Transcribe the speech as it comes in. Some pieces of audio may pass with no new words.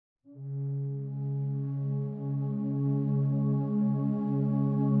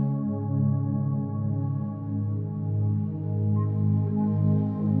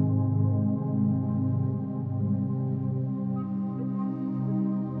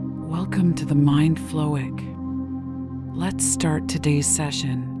Welcome to the Mind Flowic. Let's start today's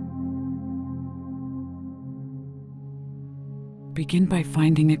session. Begin by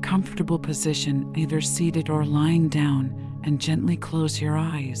finding a comfortable position, either seated or lying down, and gently close your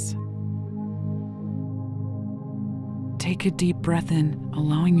eyes. Take a deep breath in,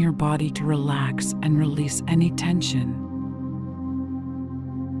 allowing your body to relax and release any tension.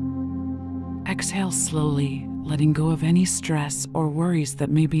 Exhale slowly, letting go of any stress or worries that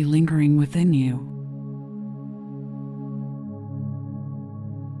may be lingering within you.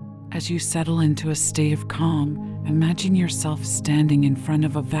 As you settle into a state of calm, imagine yourself standing in front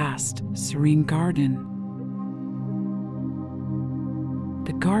of a vast, serene garden.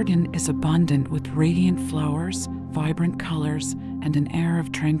 The garden is abundant with radiant flowers, vibrant colors, and an air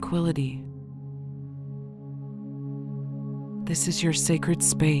of tranquility. This is your sacred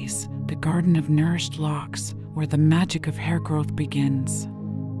space, the garden of nourished locks, where the magic of hair growth begins.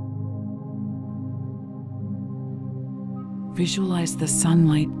 Visualize the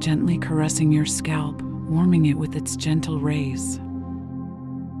sunlight gently caressing your scalp, warming it with its gentle rays.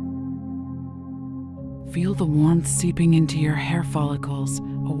 Feel the warmth seeping into your hair follicles,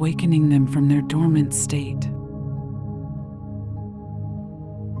 awakening them from their dormant state.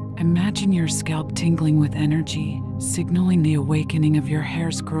 Imagine your scalp tingling with energy, signaling the awakening of your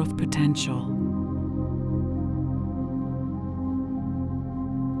hair's growth potential.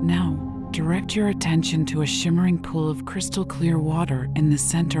 Now, direct your attention to a shimmering pool of crystal clear water in the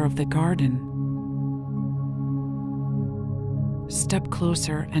center of the garden. Step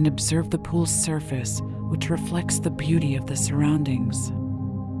closer and observe the pool's surface, which reflects the beauty of the surroundings.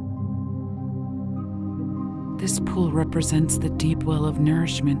 This pool represents the deep well of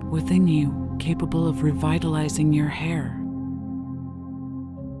nourishment within you, capable of revitalizing your hair.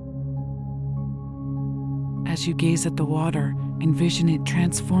 As you gaze at the water, envision it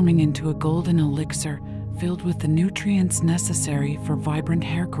transforming into a golden elixir filled with the nutrients necessary for vibrant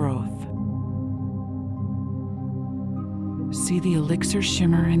hair growth. See the elixir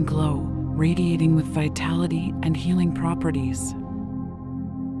shimmer and glow, radiating with vitality and healing properties.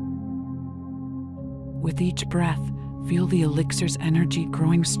 With each breath, feel the elixir's energy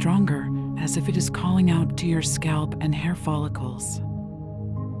growing stronger, as if it is calling out to your scalp and hair follicles.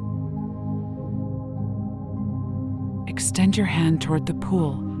 Extend your hand toward the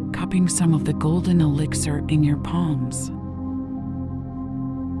pool, cupping some of the golden elixir in your palms.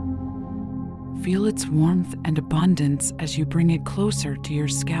 Feel its warmth and abundance as you bring it closer to your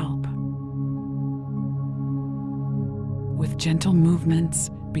scalp. With gentle movements,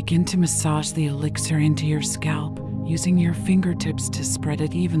 begin to massage the elixir into your scalp, using your fingertips to spread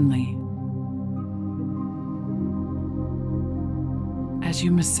it evenly. As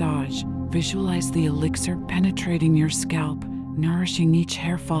you massage, visualize the elixir penetrating your scalp, nourishing each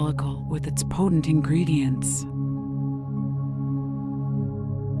hair follicle with its potent ingredients.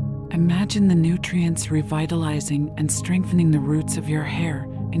 Imagine the nutrients revitalizing and strengthening the roots of your hair,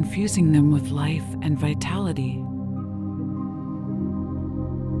 infusing them with life and vitality.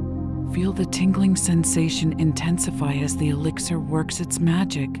 Feel the tingling sensation intensify as the elixir works its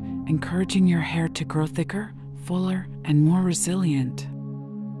magic, encouraging your hair to grow thicker, fuller, and more resilient.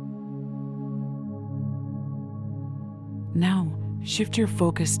 Now, shift your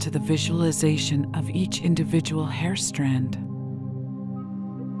focus to the visualization of each individual hair strand.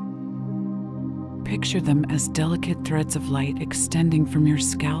 Picture them as delicate threads of light extending from your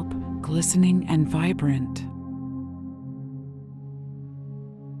scalp, glistening and vibrant.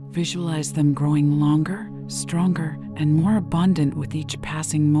 Visualize them growing longer, stronger, and more abundant with each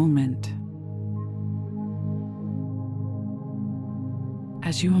passing moment.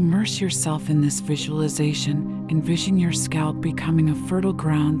 As you immerse yourself in this visualization, envision your scalp becoming a fertile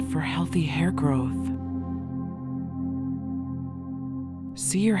ground for healthy hair growth.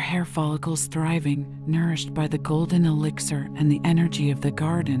 See your hair follicles thriving, nourished by the golden elixir and the energy of the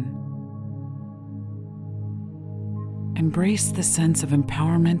garden. Embrace the sense of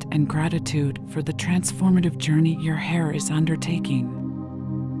empowerment and gratitude for the transformative journey your hair is undertaking.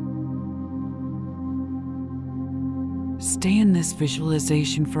 Stay in this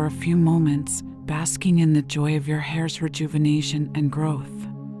visualization for a few moments, basking in the joy of your hair's rejuvenation and growth.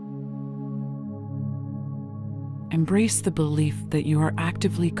 Embrace the belief that you are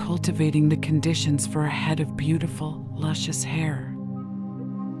actively cultivating the conditions for a head of beautiful, luscious hair.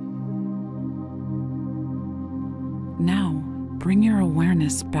 Now, bring your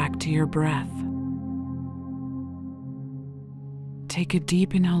awareness back to your breath. Take a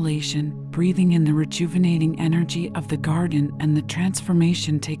deep inhalation, breathing in the rejuvenating energy of the garden and the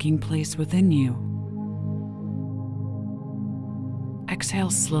transformation taking place within you. Exhale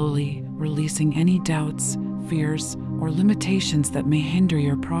slowly, releasing any doubts, fears, or limitations that may hinder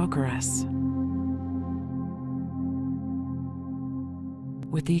your progress.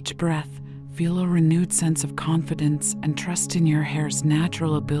 With each breath, feel a renewed sense of confidence and trust in your hair's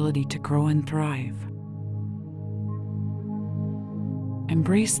natural ability to grow and thrive.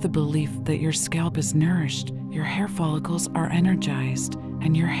 Embrace the belief that your scalp is nourished, your hair follicles are energized,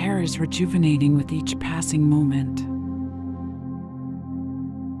 and your hair is rejuvenating with each passing moment.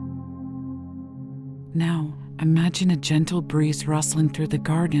 Now, imagine a gentle breeze rustling through the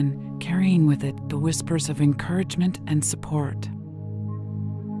garden, carrying with it the whispers of encouragement and support.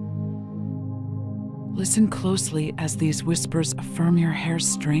 Listen closely as these whispers affirm your hair's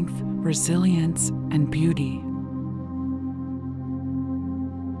strength, resilience, and beauty.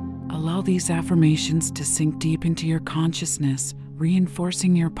 Allow these affirmations to sink deep into your consciousness,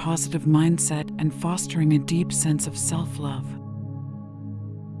 reinforcing your positive mindset and fostering a deep sense of self-love.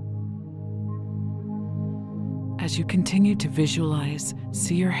 As you continue to visualize,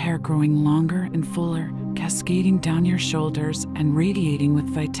 see your hair growing longer and fuller, cascading down your shoulders and radiating with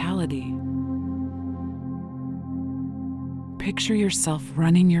vitality. Picture yourself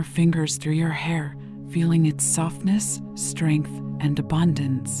running your fingers through your hair, feeling its softness, strength, and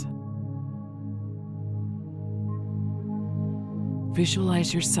abundance.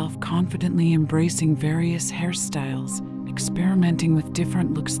 Visualize yourself confidently embracing various hairstyles, experimenting with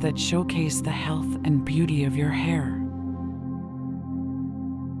different looks that showcase the health and beauty of your hair.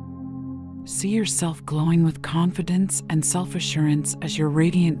 See yourself glowing with confidence and self-assurance as your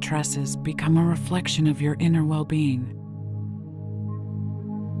radiant tresses become a reflection of your inner well-being.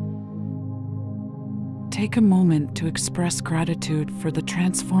 Take a moment to express gratitude for the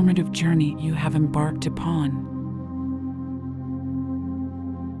transformative journey you have embarked upon.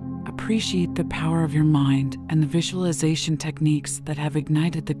 Appreciate the power of your mind and the visualization techniques that have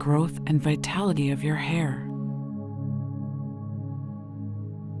ignited the growth and vitality of your hair.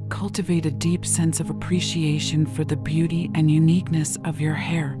 Cultivate a deep sense of appreciation for the beauty and uniqueness of your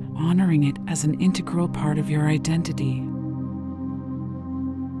hair, honoring it as an integral part of your identity.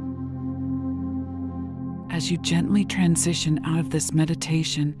 As you gently transition out of this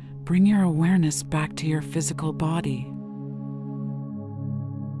meditation, bring your awareness back to your physical body.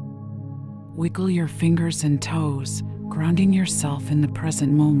 Wiggle your fingers and toes, grounding yourself in the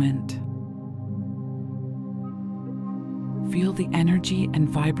present moment. Feel the energy and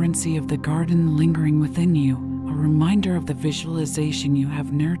vibrancy of the garden lingering within you, a reminder of the visualization you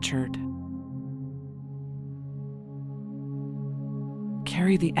have nurtured.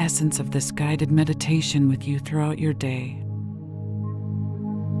 Carry the essence of this guided meditation with you throughout your day.